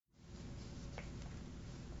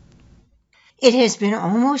It has been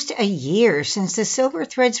almost a year since the Silver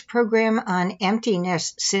Threads program on empty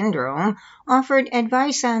nest syndrome offered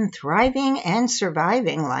advice on thriving and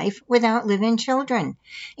surviving life without living children.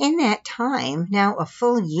 In that time, now a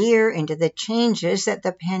full year into the changes that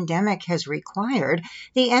the pandemic has required,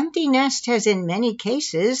 the empty nest has in many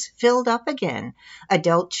cases filled up again.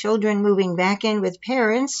 Adult children moving back in with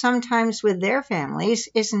parents, sometimes with their families,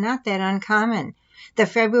 is not that uncommon. The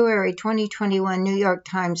February 2021 New York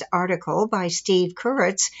Times article by Steve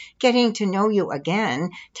Kuritz, Getting to Know You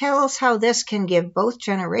Again, tells how this can give both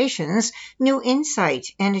generations new insight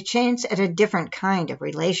and a chance at a different kind of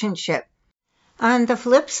relationship. On the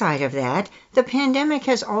flip side of that, the pandemic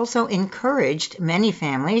has also encouraged many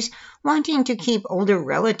families wanting to keep older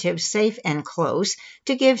relatives safe and close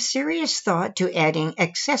to give serious thought to adding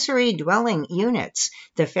accessory dwelling units.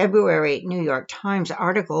 The February New York Times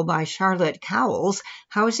article by Charlotte Cowles,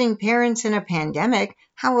 Housing Parents in a Pandemic,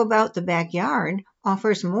 How About the Backyard,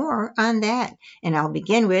 offers more on that. And I'll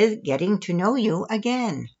begin with Getting to Know You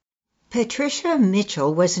Again. Patricia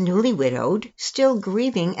Mitchell was newly widowed, still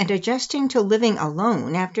grieving and adjusting to living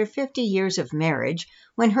alone after 50 years of marriage,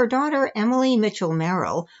 when her daughter Emily Mitchell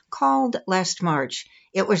Merrill called last March.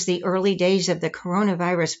 It was the early days of the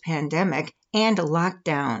coronavirus pandemic and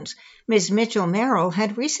lockdowns. Ms. Mitchell Merrill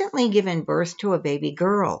had recently given birth to a baby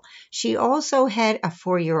girl. She also had a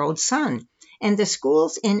 4-year-old son, and the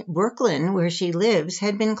schools in Brooklyn where she lives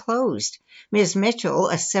had been closed. Ms. Mitchell,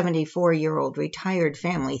 a 74-year-old retired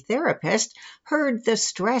family therapist, heard the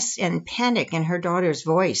stress and panic in her daughter's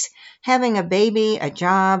voice. Having a baby, a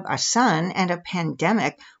job, a son, and a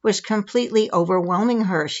pandemic was completely overwhelming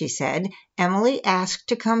her, she said. Emily asked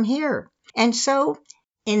to come here. And so,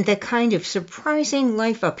 in the kind of surprising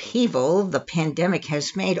life upheaval the pandemic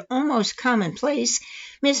has made almost commonplace,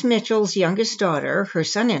 Miss Mitchell's youngest daughter, her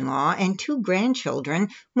son-in-law, and 2 grandchildren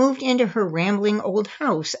moved into her rambling old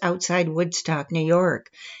house outside Woodstock, New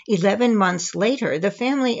York. 11 months later, the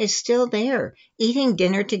family is still there, eating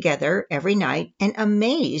dinner together every night and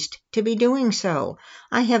amazed to be doing so.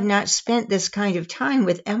 I have not spent this kind of time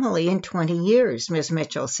with Emily in 20 years, Miss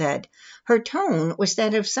Mitchell said. Her tone was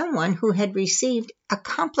that of someone who had received a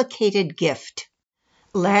complicated gift.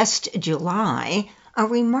 Last July, a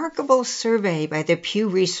remarkable survey by the Pew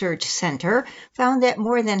Research Center found that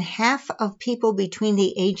more than half of people between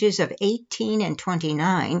the ages of 18 and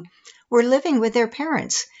 29 were living with their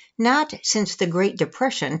parents. Not since the Great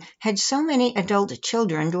Depression had so many adult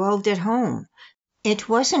children dwelled at home. It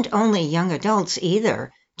wasn't only young adults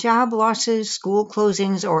either. Job losses, school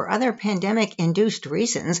closings, or other pandemic-induced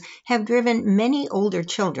reasons have driven many older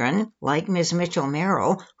children, like Ms. Mitchell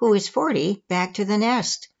Merrill, who is 40, back to the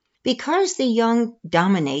nest. Because the young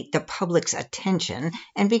dominate the public's attention,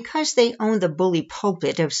 and because they own the bully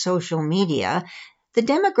pulpit of social media, the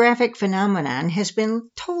demographic phenomenon has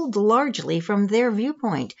been told largely from their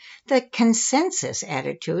viewpoint. The consensus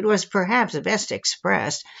attitude was perhaps best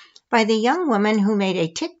expressed by the young woman who made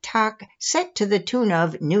a TikTok set to the tune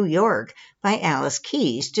of New York by Alice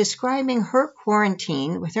Keys, describing her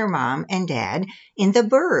quarantine with her mom and dad in the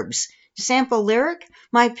burbs. Sample lyric,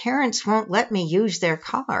 my parents won't let me use their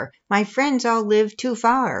car. My friends all live too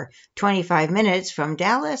far. 25 minutes from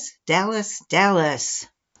Dallas, Dallas, Dallas.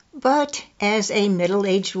 But as a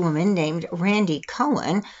middle-aged woman named Randy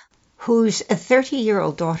Cohen, whose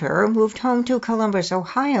 30-year-old daughter moved home to Columbus,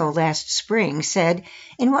 Ohio last spring, said,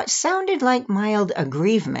 in what sounded like mild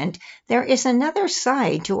aggrievement, there is another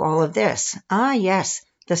side to all of this. Ah, yes,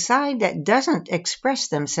 the side that doesn't express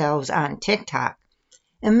themselves on TikTok.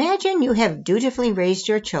 Imagine you have dutifully raised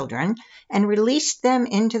your children and released them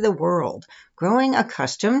into the world, growing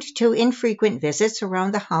accustomed to infrequent visits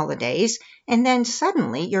around the holidays, and then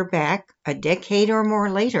suddenly you're back, a decade or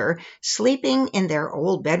more later, sleeping in their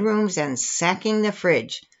old bedrooms and sacking the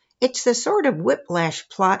fridge. It's the sort of whiplash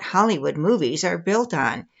plot Hollywood movies are built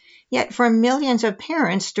on. Yet for millions of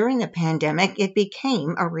parents during the pandemic, it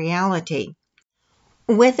became a reality.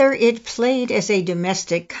 Whether it played as a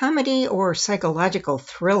domestic comedy or psychological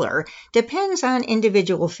thriller depends on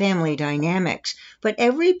individual family dynamics, but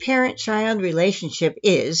every parent-child relationship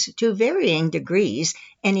is, to varying degrees,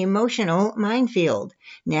 an emotional minefield.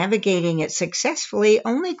 Navigating it successfully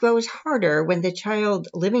only grows harder when the child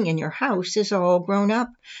living in your house is all grown up.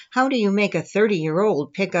 How do you make a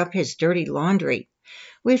 30-year-old pick up his dirty laundry?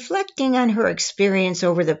 Reflecting on her experience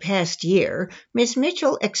over the past year, Ms.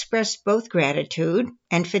 Mitchell expressed both gratitude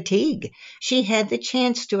and fatigue. She had the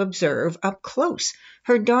chance to observe up close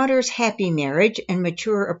her daughter's happy marriage and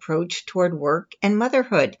mature approach toward work and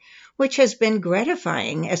motherhood, which has been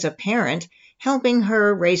gratifying as a parent. Helping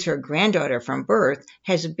her raise her granddaughter from birth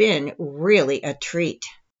has been really a treat.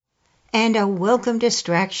 and a welcome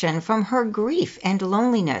distraction from her grief and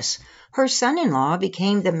loneliness. Her son-in-law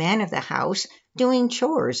became the man of the house, doing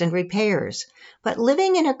chores and repairs. But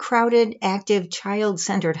living in a crowded, active,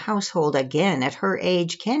 child-centered household again at her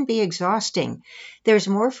age can be exhausting. There's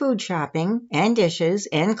more food shopping, and dishes,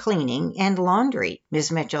 and cleaning, and laundry,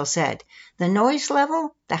 Ms. Mitchell said. The noise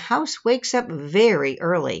level? The house wakes up very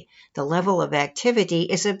early. The level of activity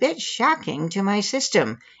is a bit shocking to my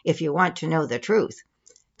system, if you want to know the truth.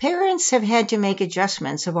 Parents have had to make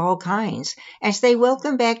adjustments of all kinds as they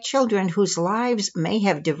welcome back children whose lives may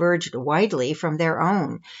have diverged widely from their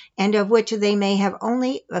own, and of which they may have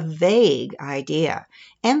only a vague idea.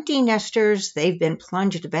 Empty nesters, they've been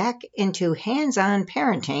plunged back into hands-on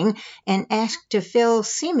parenting and asked to fill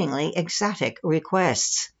seemingly exotic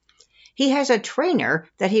requests. He has a trainer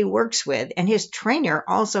that he works with, and his trainer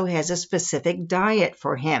also has a specific diet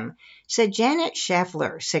for him, said Janet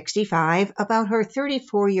Schaffler, 65, about her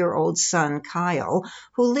 34-year-old son, Kyle,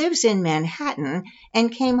 who lives in Manhattan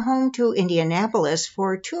and came home to Indianapolis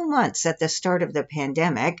for 2 months at the start of the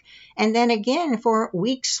pandemic, and then again for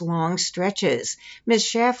weeks-long stretches. Ms.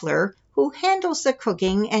 Schaffler, who handles the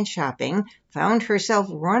cooking and shopping, found herself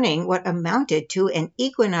running what amounted to an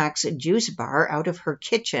Equinox juice bar out of her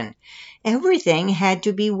kitchen. Everything had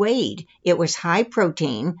to be weighed. It was high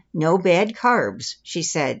protein, no bad carbs, she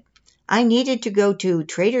said. I needed to go to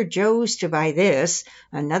Trader Joe's to buy this,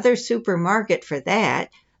 another supermarket for that,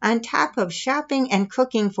 on top of shopping and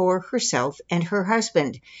cooking for herself and her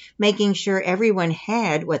husband, making sure everyone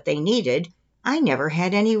had what they needed. I never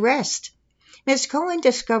had any rest. Ms. Cohen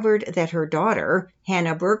discovered that her daughter,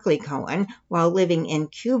 Hannah Berkeley Cohen, while living in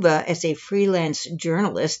Cuba as a freelance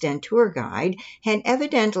journalist and tour guide, had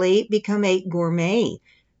evidently become a gourmet,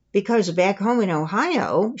 because back home in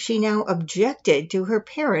Ohio, she now objected to her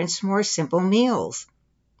parents' more simple meals.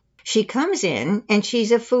 She comes in and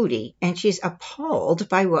she's a foodie and she's appalled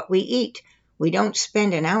by what we eat. We don't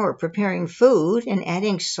spend an hour preparing food and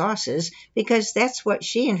adding sauces because that's what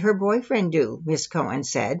she and her boyfriend do, Ms. Cohen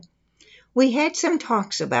said. We had some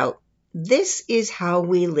talks about, this is how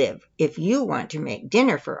we live. If you want to make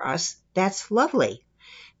dinner for us, that's lovely.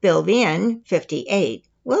 Bill Vian, 58,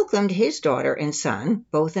 welcomed his daughter and son,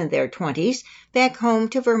 both in their 20s, back home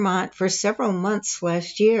to Vermont for several months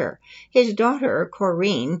last year. His daughter,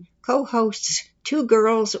 Corrine, co-hosts Two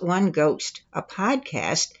Girls, One Ghost, a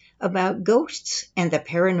podcast about ghosts and the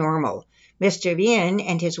paranormal. Mr. Vian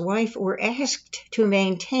and his wife were asked to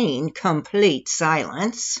maintain complete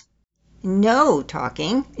silence. No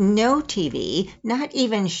talking, no TV, not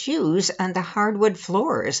even shoes on the hardwood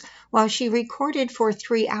floors, while she recorded for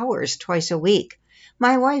 3 hours twice a week.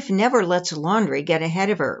 My wife never lets laundry get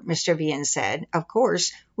ahead of her, Mr. Vian said. Of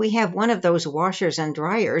course, we have one of those washers and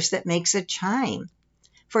dryers that makes a chime.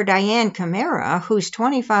 For Diane Camara, whose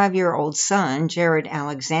 25-year-old son, Jared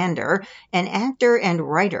Alexander, an actor and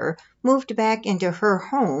writer, moved back into her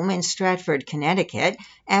home in Stratford, Connecticut,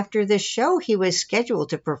 after the show he was scheduled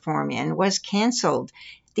to perform in was canceled.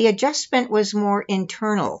 The adjustment was more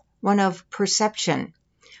internal, one of perception.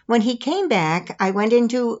 When he came back, I went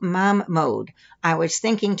into mom mode. I was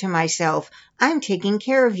thinking to myself, I'm taking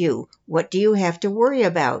care of you. What do you have to worry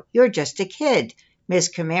about? You're just a kid, Ms.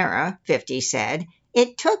 Camara, 50, said.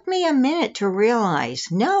 It took me a minute to realize,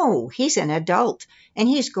 no, he's an adult, and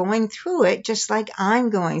he's going through it just like I'm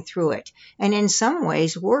going through it, and in some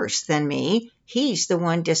ways worse than me. He's the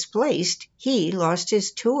one displaced. He lost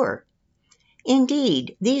his tour.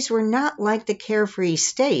 Indeed, these were not like the carefree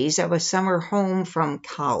stays of a summer home from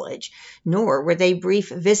college, nor were they brief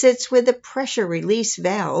visits with the pressure release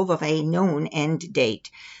valve of a known end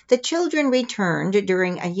date. The children returned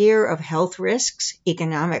during a year of health risks,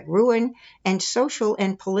 economic ruin, and social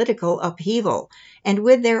and political upheaval, and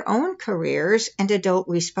with their own careers and adult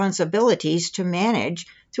responsibilities to manage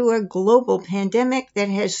through a global pandemic that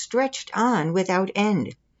has stretched on without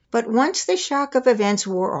end. But once the shock of events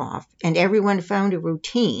wore off and everyone found a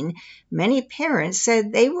routine, many parents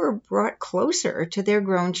said they were brought closer to their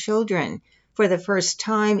grown children. For the first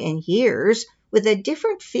time in years, with a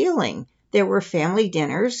different feeling, there were family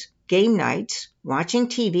dinners, game nights, watching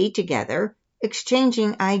TV together,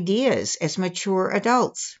 exchanging ideas as mature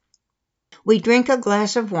adults. We drink a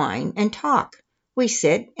glass of wine and talk. We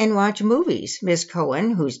sit and watch movies, Miss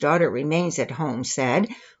Cohen, whose daughter remains at home, said.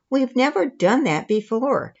 We've never done that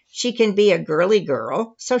before. She can be a girly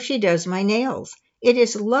girl, so she does my nails. It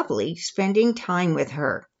is lovely spending time with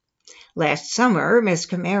her. Last summer, Miss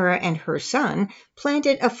Camara and her son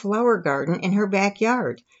planted a flower garden in her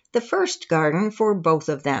backyard, the first garden for both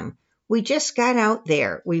of them. We just got out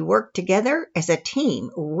there. We worked together as a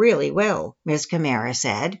team really well, Miss Camara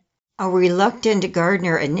said. A reluctant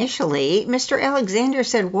gardener initially, Mr. Alexander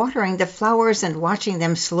said watering the flowers and watching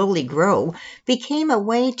them slowly grow became a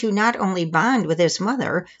way to not only bond with his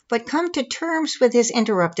mother, but come to terms with his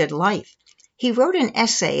interrupted life. He wrote an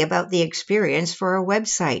essay about the experience for a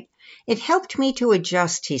website. It helped me to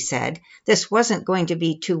adjust, he said. This wasn't going to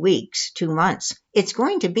be 2 weeks, 2 months. It's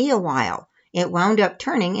going to be a while. It wound up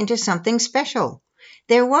turning into something special.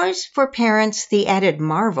 There was, for parents, the added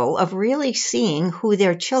marvel of really seeing who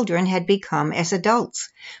their children had become as adults.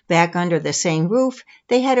 Back under the same roof,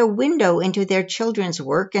 they had a window into their children's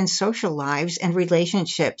work and social lives and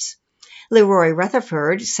relationships. Leroy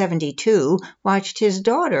Rutherford, 72, watched his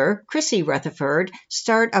daughter, Chrissy Rutherford,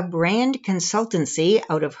 start a brand consultancy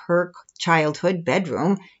out of her childhood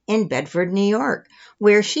bedroom in Bedford, New York,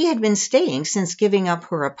 where she had been staying since giving up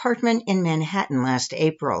her apartment in Manhattan last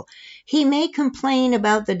April. He may complain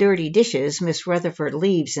about the dirty dishes Miss Rutherford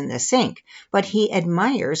leaves in the sink, but he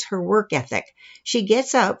admires her work ethic. She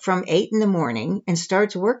gets up from 8 in the morning and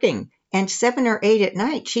starts working. And 7 or 8 at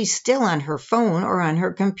night, she's still on her phone or on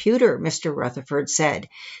her computer, Mr. Rutherford said.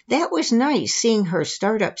 That was nice, seeing her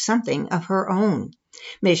start up something of her own.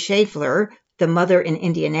 Miss Schaeffler, the mother in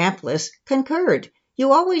Indianapolis, concurred.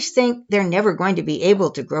 You always think they're never going to be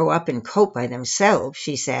able to grow up and cope by themselves,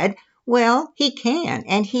 she said. Well, he can,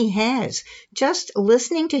 and he has. Just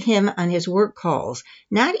listening to him on his work calls,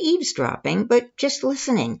 not eavesdropping, but just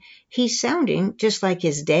listening. He's sounding just like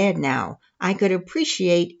his dad now. I could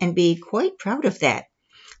appreciate and be quite proud of that.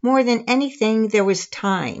 More than anything, there was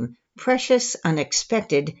time, precious,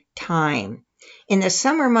 unexpected time. In the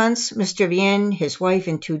summer months, Mr. Vienne, his wife,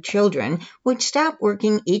 and 2 children would stop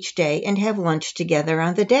working each day and have lunch together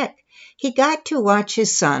on the deck. He got to watch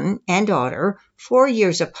his son and daughter, 4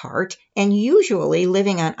 years apart and usually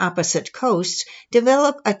living on opposite coasts,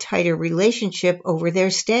 develop a tighter relationship over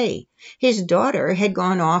their stay. His daughter had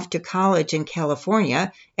gone off to college in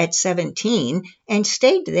California at 17 and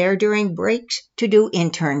stayed there during breaks to do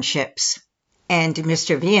internships. And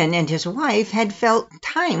Mr. Vian and his wife had felt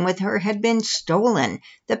time with her had been stolen.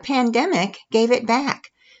 The pandemic gave it back.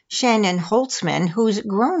 Shannon Holtzman, whose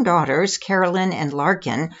grown daughters, Carolyn and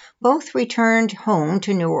Larkin, both returned home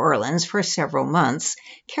to New Orleans for several months,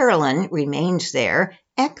 Carolyn remains there,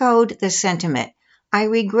 echoed the sentiment. I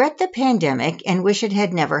regret the pandemic and wish it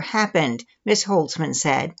had never happened, Miss Holtzman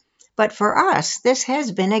said. But for us, this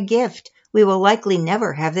has been a gift. We will likely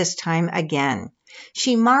never have this time again.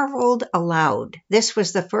 She marveled aloud. This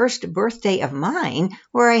was the first birthday of mine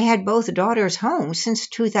where I had both daughters home since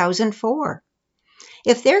 2004.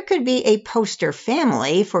 If there could be a poster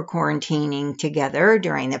family for quarantining together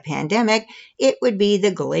during the pandemic, it would be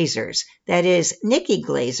the Glazers. That is, Nikki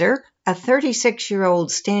Glazer, a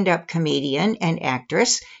 36-year-old stand-up comedian and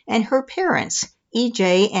actress, and her parents,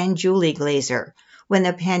 EJ and Julie Glazer. When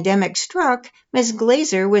the pandemic struck, Ms.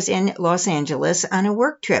 Glazer was in Los Angeles on a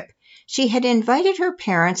work trip. She had invited her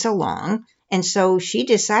parents along, and so she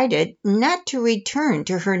decided not to return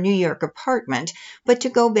to her New York apartment, but to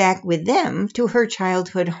go back with them to her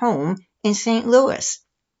childhood home in St. Louis.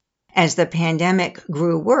 As the pandemic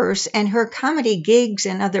grew worse and her comedy gigs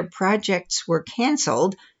and other projects were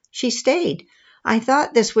canceled, she stayed. I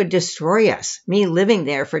thought this would destroy us, me living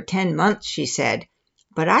there for 10 months, she said.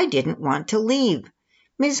 But I didn't want to leave.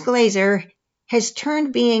 Ms. Glazer has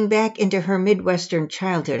turned being back into her Midwestern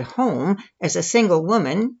childhood home as a single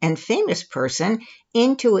woman and famous person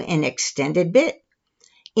into an extended bit.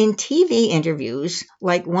 In TV interviews,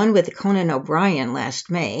 like one with Conan O'Brien last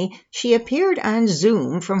May, she appeared on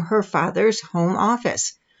Zoom from her father's home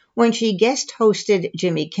office. When she guest hosted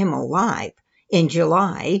Jimmy Kimmel Live in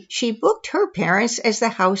July, she booked her parents as the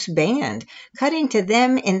house band, cutting to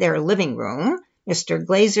them in their living room. Mr.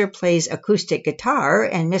 Glazer plays acoustic guitar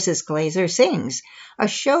and Mrs. Glazer sings, a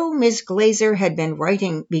show Ms. Glazer had been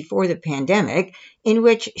writing before the pandemic, in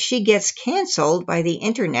which she gets canceled by the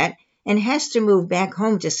internet and has to move back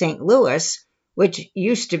home to St. Louis, which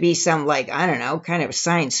used to be some kind of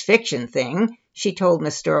science fiction thing, she told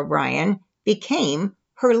Mr. O'Brien, became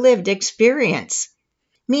her lived experience.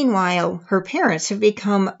 Meanwhile, her parents have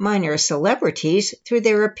become minor celebrities through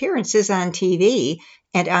their appearances on TV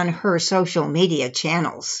and on her social media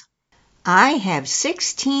channels. I have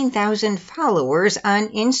 16,000 followers on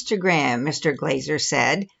Instagram, Mr. Glazer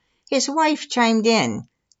said. His wife chimed in.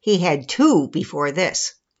 He had 2 before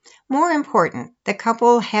this. More important, the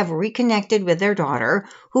couple have reconnected with their daughter,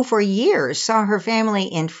 who for years saw her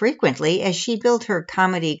family infrequently as she built her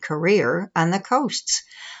comedy career on the coasts.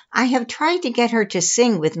 I have tried to get her to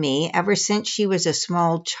sing with me ever since she was a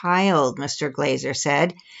small child, Mr. Glazer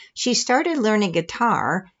said. She started learning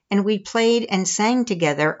guitar, and we played and sang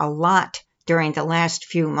together a lot during the last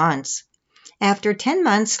few months. After 10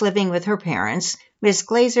 months living with her parents, Ms.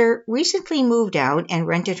 Glazer recently moved out and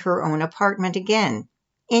rented her own apartment again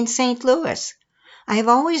in St. Louis. I have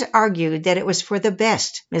always argued that it was for the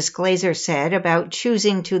best, Ms. Glazer said about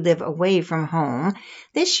choosing to live away from home.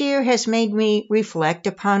 This year has made me reflect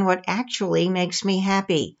upon what actually makes me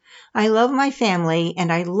happy. I love my family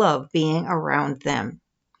and I love being around them.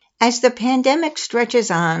 As the pandemic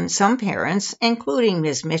stretches on, some parents, including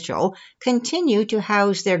Ms. Mitchell, continue to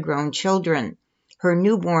house their grown children. Her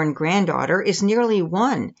newborn granddaughter is nearly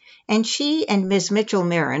 1, and she and Ms.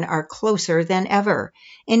 Mitchell-Marin are closer than ever.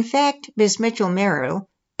 In fact, Ms. Mitchell-Marin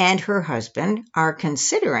and her husband are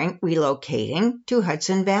considering relocating to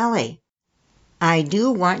Hudson Valley. I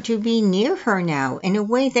do want to be near her now in a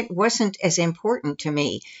way that wasn't as important to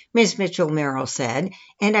me, Ms. Mitchell-Merrill said,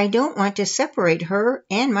 and I don't want to separate her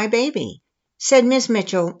and my baby. Said Ms.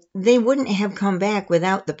 Mitchell, they wouldn't have come back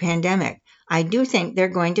without the pandemic. I do think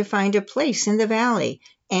they're going to find a place in the valley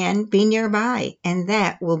and be nearby, and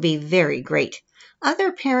that will be very great.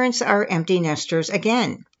 Other parents are empty nesters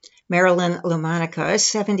again. Marilyn LaMonica,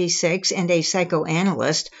 76 and a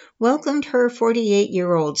psychoanalyst, welcomed her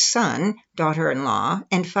 48-year-old son, daughter-in-law,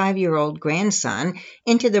 and 5-year-old grandson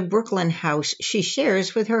into the Brooklyn house she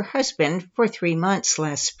shares with her husband for 3 months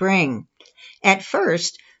last spring. At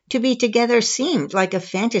first, to be together seemed like a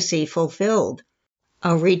fantasy fulfilled,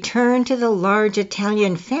 a return to the large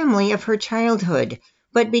Italian family of her childhood.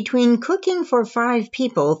 But between cooking for 5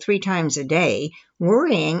 people 3 times a day,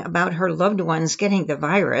 worrying about her loved ones getting the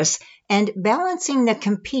virus, and balancing the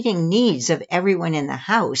competing needs of everyone in the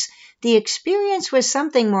house, the experience was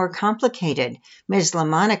something more complicated. Ms.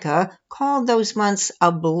 LaMonica called those months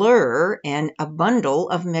a blur and a bundle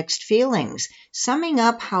of mixed feelings, summing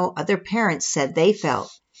up how other parents said they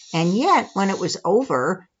felt. And yet, when it was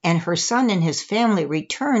over and her son and his family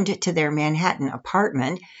returned to their Manhattan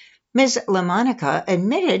apartment, Ms. LaMonica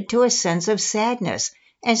admitted to a sense of sadness,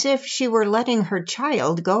 as if she were letting her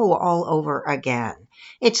child go all over again.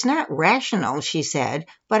 It's not rational, she said,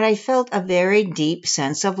 but I felt a very deep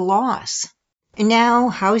sense of loss. Now,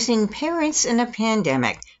 housing parents in a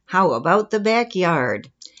pandemic. How about the backyard?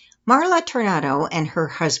 Marla Tornado and her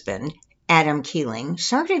husband, Adam Keeling,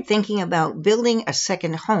 started thinking about building a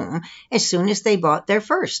second home as soon as they bought their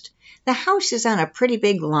first. The house is on a pretty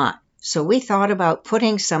big lot, so we thought about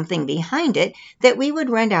putting something behind it that we would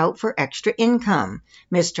rent out for extra income,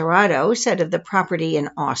 Ms. Tornado said of the property in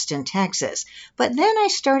Austin, Texas. But then I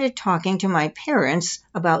started talking to my parents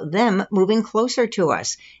about them moving closer to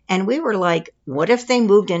us, and we were like, what if they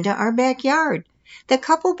moved into our backyard? The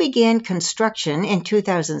couple began construction in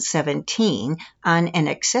 2017 on an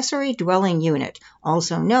accessory dwelling unit,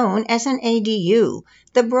 also known as an ADU,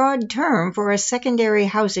 the broad term for a secondary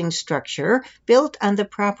housing structure built on the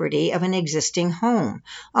property of an existing home.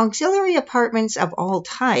 Auxiliary apartments of all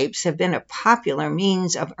types have been a popular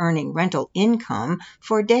means of earning rental income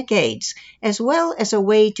for decades, as well as a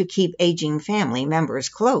way to keep aging family members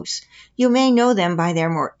close. You may know them by their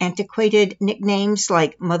more antiquated nicknames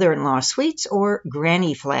like mother-in-law suites or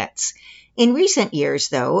granny flats. In recent years,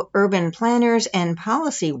 though, urban planners and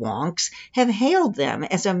policy wonks have hailed them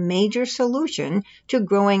as a major solution to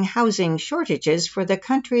growing housing shortages for the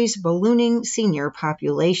country's ballooning senior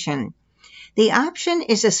population. The option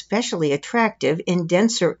is especially attractive in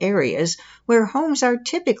denser areas where homes are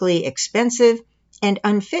typically expensive and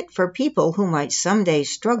unfit for people who might someday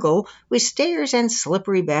struggle with stairs and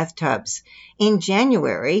slippery bathtubs. In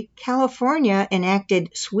January, California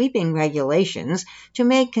enacted sweeping regulations to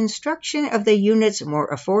make construction of the units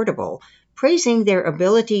more affordable, praising their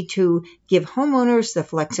ability to give homeowners the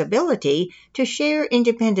flexibility to share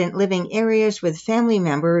independent living areas with family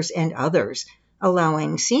members and others,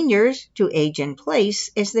 allowing seniors to age in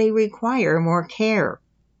place as they require more care.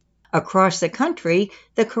 Across the country,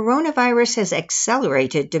 the coronavirus has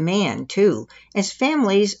accelerated demand, too, as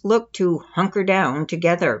families look to hunker down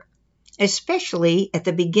together. Especially at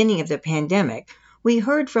the beginning of the pandemic, we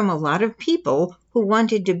heard from a lot of people who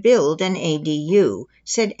wanted to build an ADU,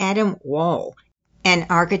 said Adam Wall, an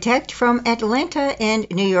architect from Atlanta and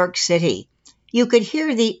New York City. You could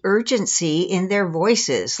hear the urgency in their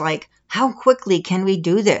voices, like, how quickly can we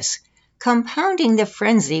do this? Compounding the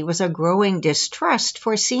frenzy was a growing distrust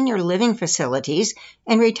for senior living facilities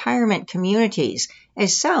and retirement communities,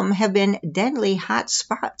 as some have been deadly hot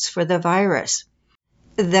spots for the virus.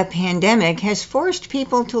 The pandemic has forced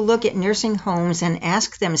people to look at nursing homes and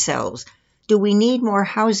ask themselves, do we need more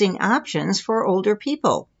housing options for older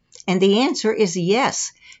people? And the answer is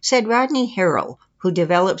yes, said Rodney Harrell, who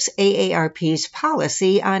develops AARP's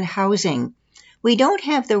policy on housing. We don't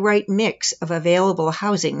have the right mix of available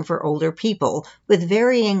housing for older people with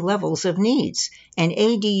varying levels of needs, and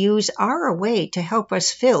ADUs are a way to help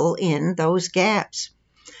us fill in those gaps.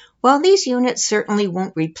 While these units certainly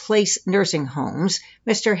won't replace nursing homes,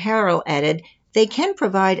 Mr. Harrell added, they can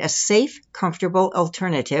provide a safe, comfortable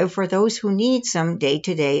alternative for those who need some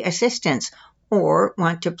day-to-day assistance or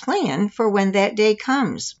want to plan for when that day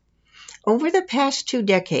comes. Over the past 2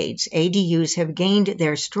 decades, ADUs have gained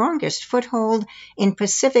their strongest foothold in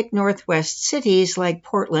Pacific Northwest cities like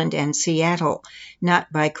Portland and Seattle.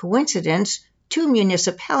 Not by coincidence, 2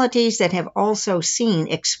 municipalities that have also seen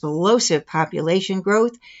explosive population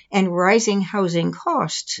growth and rising housing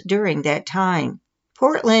costs during that time.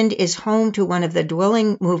 Portland is home to one of the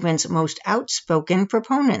dwelling movement's most outspoken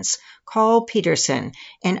proponents, Carl Peterson,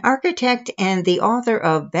 an architect and the author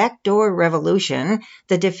of Backdoor Revolution,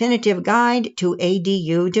 the definitive guide to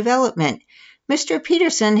ADU development. Mr.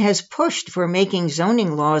 Peterson has pushed for making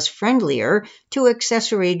zoning laws friendlier to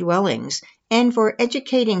accessory dwellings and for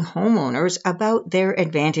educating homeowners about their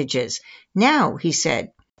advantages. Now, he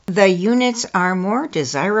said, the units are more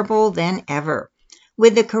desirable than ever.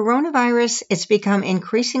 With the coronavirus, it's become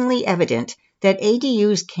increasingly evident that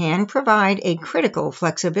ADUs can provide a critical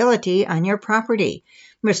flexibility on your property,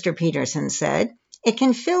 Mr. Peterson said. It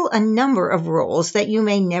can fill a number of roles that you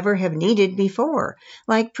may never have needed before,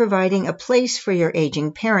 like providing a place for your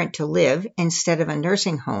aging parent to live instead of a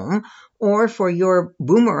nursing home, or for your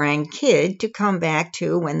boomerang kid to come back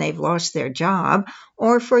to when they've lost their job,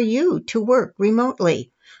 or for you to work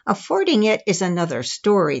remotely. Affording it is another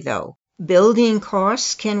story, though. Building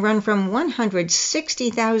costs can run from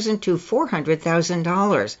 $160,000 to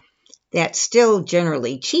 $400,000. That's still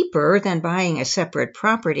generally cheaper than buying a separate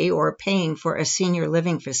property or paying for a senior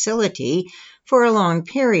living facility for a long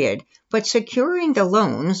period, but securing the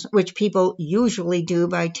loans, which people usually do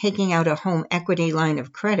by taking out a home equity line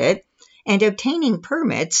of credit, and obtaining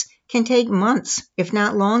permits can take months, if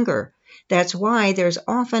not longer. That's why there's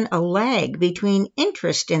often a lag between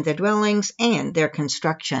interest in the dwellings and their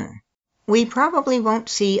construction. We probably won't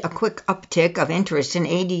see a quick uptick of interest in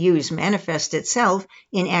ADUs manifest itself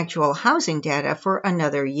in actual housing data for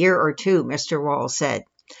another year or two, Mr. Wall said.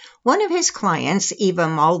 One of his clients, Eva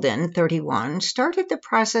Malden, 31, started the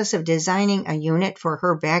process of designing a unit for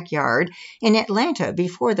her backyard in Atlanta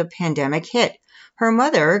before the pandemic hit. Her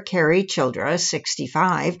mother, Carrie Childra,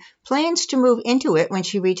 65, plans to move into it when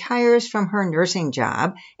she retires from her nursing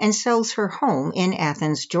job and sells her home in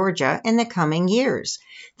Athens, Georgia, in the coming years.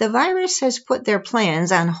 The virus has put their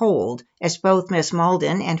plans on hold as both Miss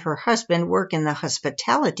Malden and her husband work in the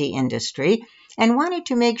hospitality industry and wanted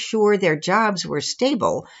to make sure their jobs were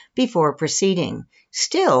stable before proceeding.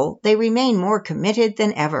 Still, they remain more committed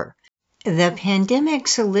than ever. The pandemic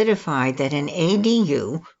solidified that an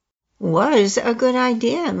ADU was a good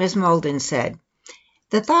idea, Ms. Malden said.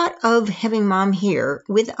 The thought of having Mom here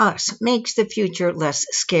with us makes the future less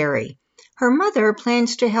scary. Her mother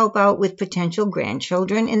plans to help out with potential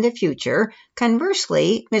grandchildren in the future.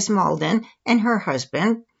 Conversely, Ms. Malden and her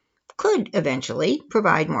husband could eventually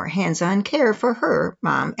provide more hands-on care for her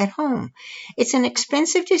mom at home. It's an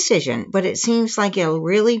expensive decision, but it seems like it'll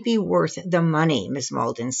really be worth the money, Ms.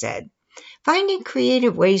 Malden said. Finding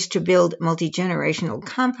creative ways to build multi-generational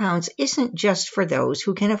compounds isn't just for those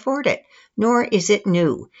who can afford it, nor is it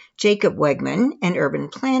new. Jacob Wegman, an urban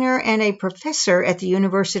planner and a professor at the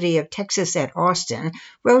University of Texas at Austin,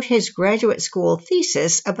 wrote his graduate school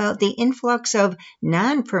thesis about the influx of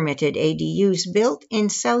non-permitted ADUs built in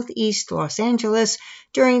southeast Los Angeles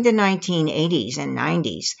during the 1980s and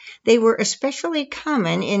 90s. They were especially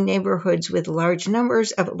common in neighborhoods with large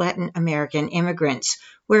numbers of Latin American immigrants,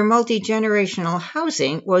 where multi-generational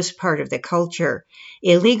housing was part of the culture.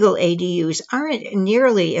 Illegal ADUs aren't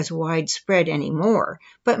nearly as widespread anymore,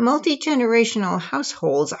 but multi-generational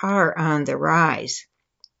households are on the rise.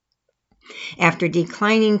 After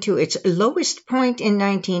declining to its lowest point in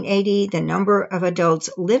 1980, the number of adults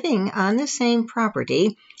living on the same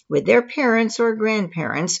property with their parents or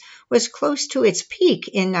grandparents was close to its peak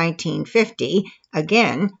in 1950,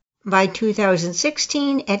 again, by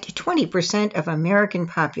 2016 at 20% of American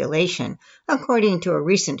population, according to a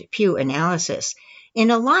recent Pew analysis.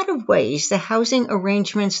 In a lot of ways, the housing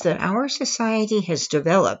arrangements that our society has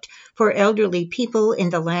developed for elderly people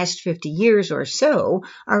in the last 50 years or so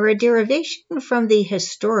are a derivation from the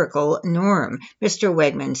historical norm, Mr.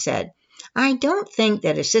 Wegman said. I don't think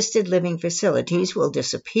that assisted living facilities will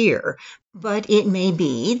disappear, but it may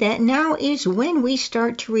be that now is when we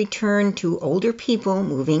start to return to older people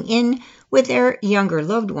moving in with their younger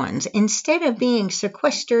loved ones instead of being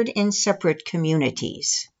sequestered in separate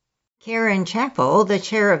communities. Karen Chappell, the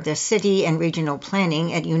chair of the City and Regional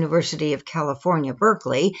Planning at University of California,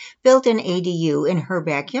 Berkeley, built an ADU in her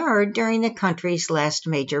backyard during the country's last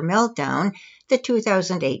major meltdown, the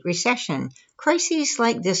 2008 recession. Crises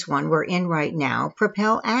like this one we're in right now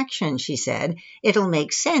propel action, she said. It'll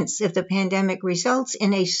make sense if the pandemic results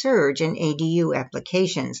in a surge in ADU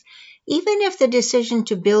applications. Even if the decision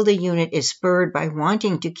to build a unit is spurred by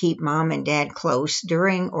wanting to keep mom and dad close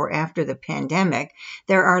during or after the pandemic,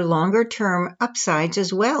 there are longer-term upsides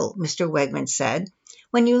as well, Mr. Wegman said.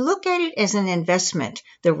 When you look at it as an investment,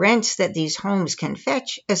 the rents that these homes can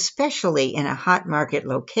fetch, especially in a hot market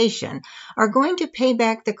location, are going to pay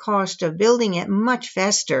back the cost of building it much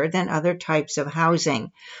faster than other types of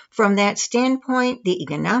housing. From that standpoint, the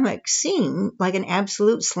economics seem like an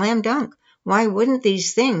absolute slam dunk. Why wouldn't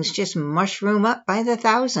these things just mushroom up by the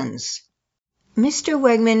thousands? Mr.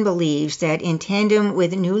 Wegman believes that in tandem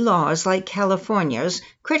with new laws like California's,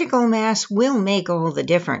 critical mass will make all the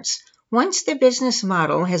difference. Once the business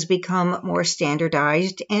model has become more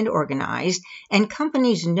standardized and organized, and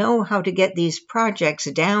companies know how to get these projects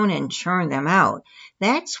down and churn them out,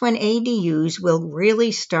 that's when ADUs will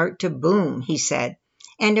really start to boom, he said.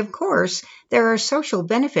 And of course, there are social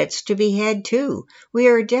benefits to be had too. We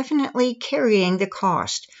are definitely carrying the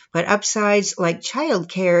cost, but upsides like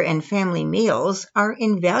childcare and family meals are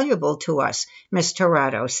invaluable to us, Ms.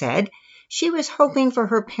 Torado said. She was hoping for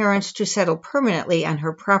her parents to settle permanently on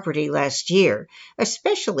her property last year,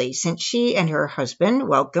 especially since she and her husband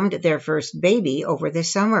welcomed their first baby over the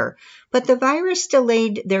summer. But the virus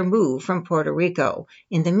delayed their move from Puerto Rico.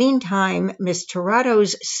 In the meantime, Ms.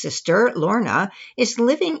 Torado's sister, Lorna, is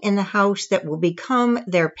living in the house that will become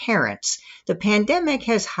their parents. The pandemic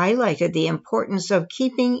has highlighted the importance of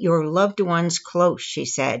keeping your loved ones close, she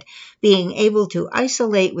said. Being able to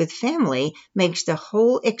isolate with family makes the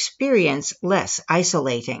whole experience less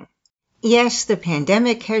isolating. Yes, the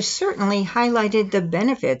pandemic has certainly highlighted the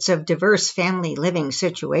benefits of diverse family living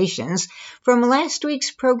situations. From last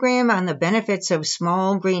week's program on the benefits of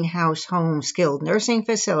small greenhouse home skilled nursing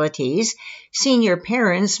facilities, senior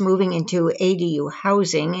parents moving into ADU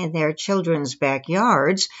housing in their children's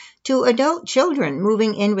backyards, to adult children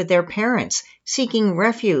moving in with their parents, seeking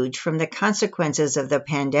refuge from the consequences of the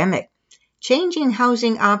pandemic. Changing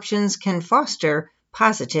housing options can foster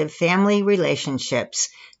positive family relationships.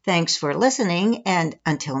 Thanks for listening, and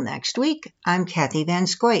until next week, I'm Kathy Van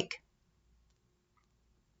Scoik.